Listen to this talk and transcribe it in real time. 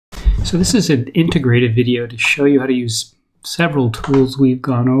So this is an integrated video to show you how to use several tools we've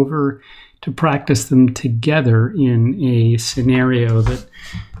gone over to practice them together in a scenario that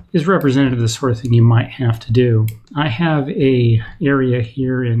is representative of the sort of thing you might have to do. I have an area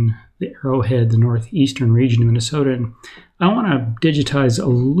here in the Arrowhead, the northeastern region of Minnesota, and I want to digitize a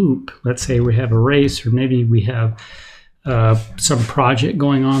loop. Let's say we have a race, or maybe we have some project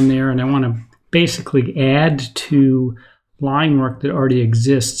going on there, and I want to basically add to line work that already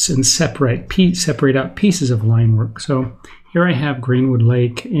exists and separate out pieces of line work. So here I have Greenwood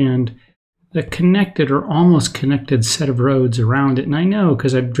Lake and the connected or almost connected set of roads around it. And I know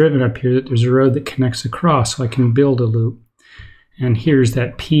because I've driven up here that there's a road that connects across, so I can build a loop. And here's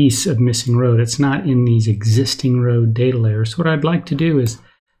that piece of missing road. It's not in these existing road data layers. So what I'd like to do is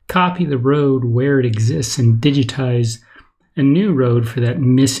copy the road where it exists and digitize a new road for that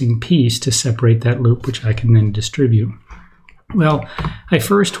missing piece to separate that loop, which I can then distribute. Well, I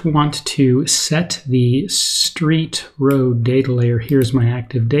first want to set the street road data layer. Here's my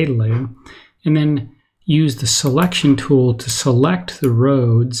active data layer. And then use the selection tool to select the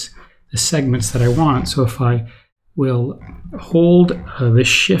roads, the segments that I want. So if I will hold the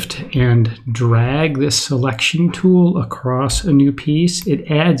shift and drag this selection tool across a new piece, it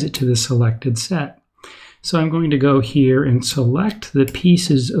adds it to the selected set. So I'm going to go here and select the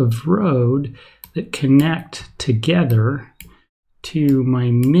pieces of road that connect together to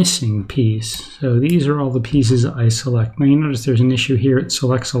my missing piece. So these are all the pieces I select. Now you notice there's an issue here. It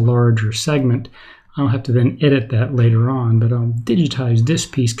selects a larger segment. I'll have to then edit that later on, but I'll digitize this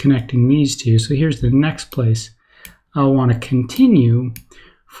piece connecting these two. So here's the next place I'll want to continue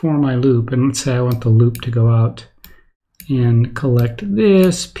for my loop. And let's say I want the loop to go out and collect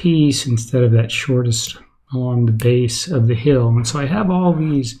this piece instead of that shortest along the base of the hill. And so I have all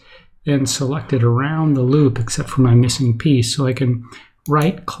these then selected around the loop except for my missing piece. So I can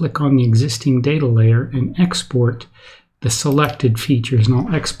right click on the existing data layer and export the selected features, and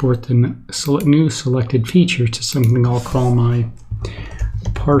I'll export the new selected feature to something I'll call my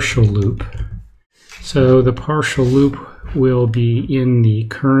partial loop. So the partial loop will be in the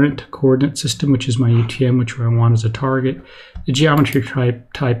current coordinate system, which is my UTM, which I want as a target. The geometry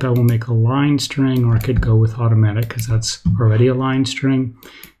type I will make a line string, or I could go with automatic because that's already a line string.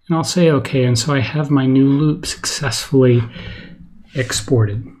 And I'll say OK, and so I have my new loop successfully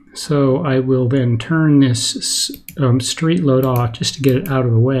exported. So I will then turn this street load off just to get it out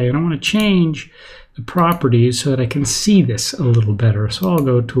of the way. And I want to change the properties so that I can see this a little better. So I'll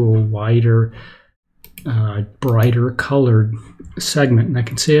go to a wider, brighter colored segment, and I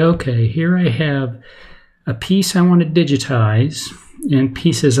can say, OK, here I have a piece I want to digitize and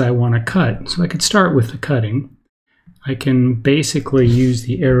pieces I want to cut. So I could start with the cutting. I can basically use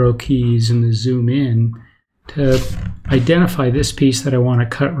the arrow keys and the zoom in to identify this piece that I want to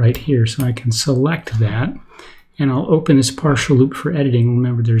cut right here. So I can select that, and I'll open this partial loop for editing.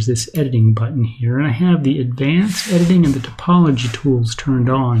 Remember, there's this editing button here, and I have the advanced editing and the topology tools turned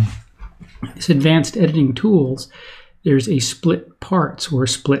on. This advanced editing tools, there's a split parts or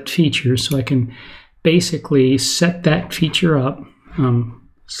split features, so I can basically set that feature up,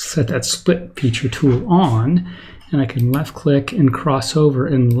 set that split feature tool on, and I can left click and cross over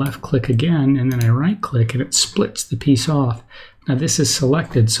and left click again, and then I right click and it splits the piece off. Now this is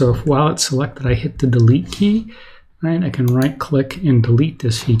selected, so if while it's selected I hit the delete key, right, I can right click and delete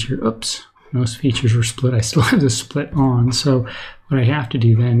this feature. Oops, most features were split. I still have the split on, so what I have to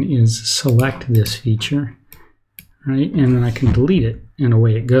do then is select this feature, right, and then I can delete it, and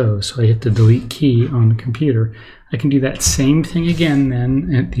away it goes. So I hit the delete key on the computer. I can do that same thing again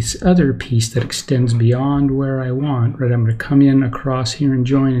then at this other piece that extends beyond where I want, right? I'm going to come in across here and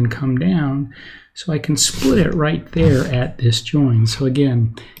join and come down, so I can split it right there at this join. So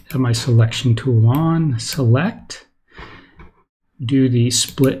again, have my selection tool on, select, do the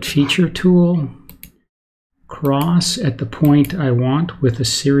split feature tool, cross at the point I want with a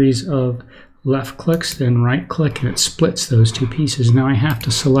series of left clicks, then right click, and it splits those two pieces. Now I have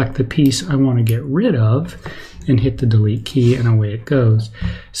to select the piece I want to get rid of and hit the delete key, and away it goes.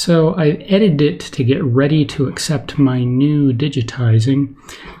 So I edited it to get ready to accept my new digitizing.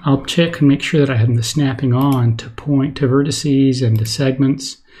 I'll check and make sure that I have the snapping on to point to vertices and to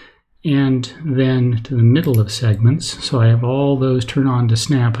segments, and then to the middle of segments. So I have all those turned on to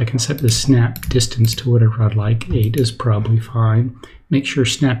snap. I can set the snap distance to whatever I'd like. 8 is probably fine. Make sure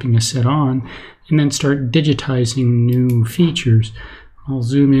snapping is set on, and then start digitizing new features. I'll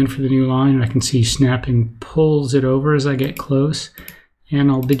zoom in for the new line, and I can see snapping pulls it over as I get close,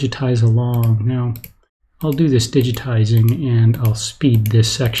 and I'll digitize along. Now, I'll do this digitizing, and I'll speed this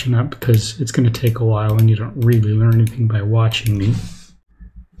section up because it's going to take a while, and you don't really learn anything by watching me.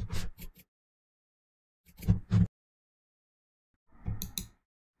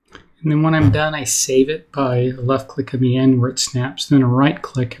 And then when I'm done, I save it by a left click on the end where it snaps, then a right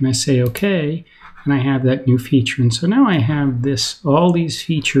click, and I say OK, and I have that new feature. And so now I have all these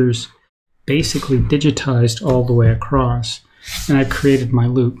features basically digitized all the way across, and I've created my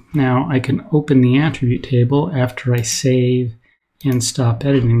loop. Now I can open the attribute table after I save and stop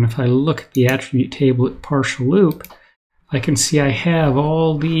editing. If I look at the attribute table at partial loop, I can see I have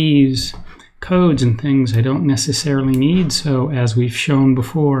all these codes and things I don't necessarily need. So as we've shown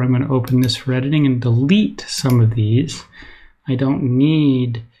before, I'm going to open this for editing and delete some of these. I don't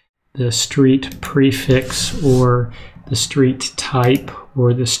need the street prefix or the street type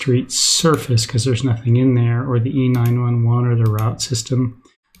or the street surface because there's nothing in there, or the E911 or the route system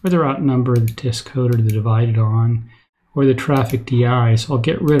or the route number, the TIS code or the divided on, or the traffic DI. So I'll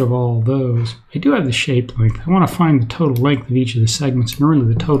get rid of all of those. I do have the shape length. I want to find the total length of each of the segments and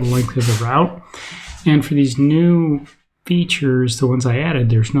really the total length of the route. And for these new features, the ones I added,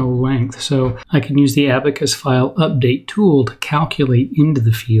 there's no length. So I can use the Abacus file update tool to calculate into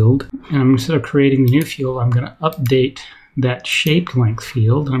the field. And instead of creating the new field, I'm going to update that shape length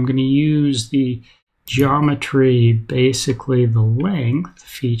field. And I'm going to use the geometry, basically the length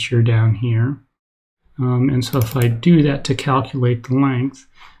feature down here. And so if I do that to calculate the length,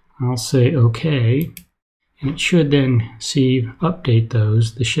 I'll say OK, and it should then update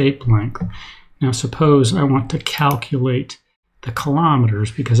the shape length. Now suppose I want to calculate the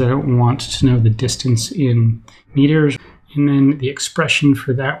kilometers because I don't want to know the distance in meters, and then the expression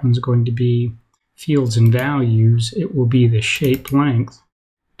for that one's going to be fields and values. It will be the shape length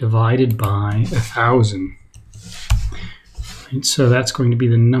divided by 1,000. Right, so that's going to be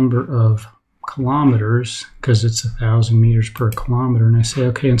the number of kilometers because it's 1,000 meters per kilometer, and I say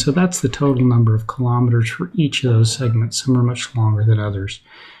okay, and so that's the total number of kilometers for each of those segments. Some are much longer than others.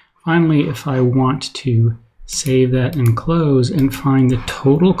 Finally, if I want to save that and close and find the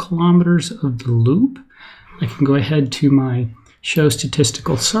total kilometers of the loop, I can go ahead to my show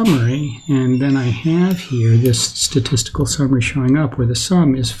statistical summary, and then I have here this statistical summary showing up where the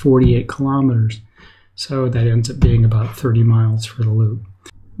sum is 48 kilometers. So that ends up being about 30 miles for the loop.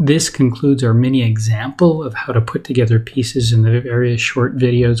 This concludes our mini example of how to put together pieces in the various short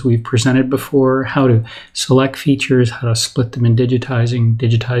videos we've presented before, how to select features, how to split them in digitizing,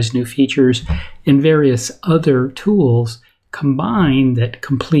 digitize new features, and various other tools combined that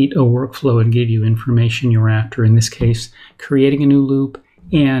complete a workflow and give you information you're after. In this case, creating a new loop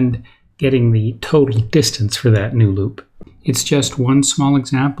and getting the total distance for that new loop. It's just one small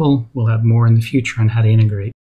example. We'll have more in the future on how to integrate.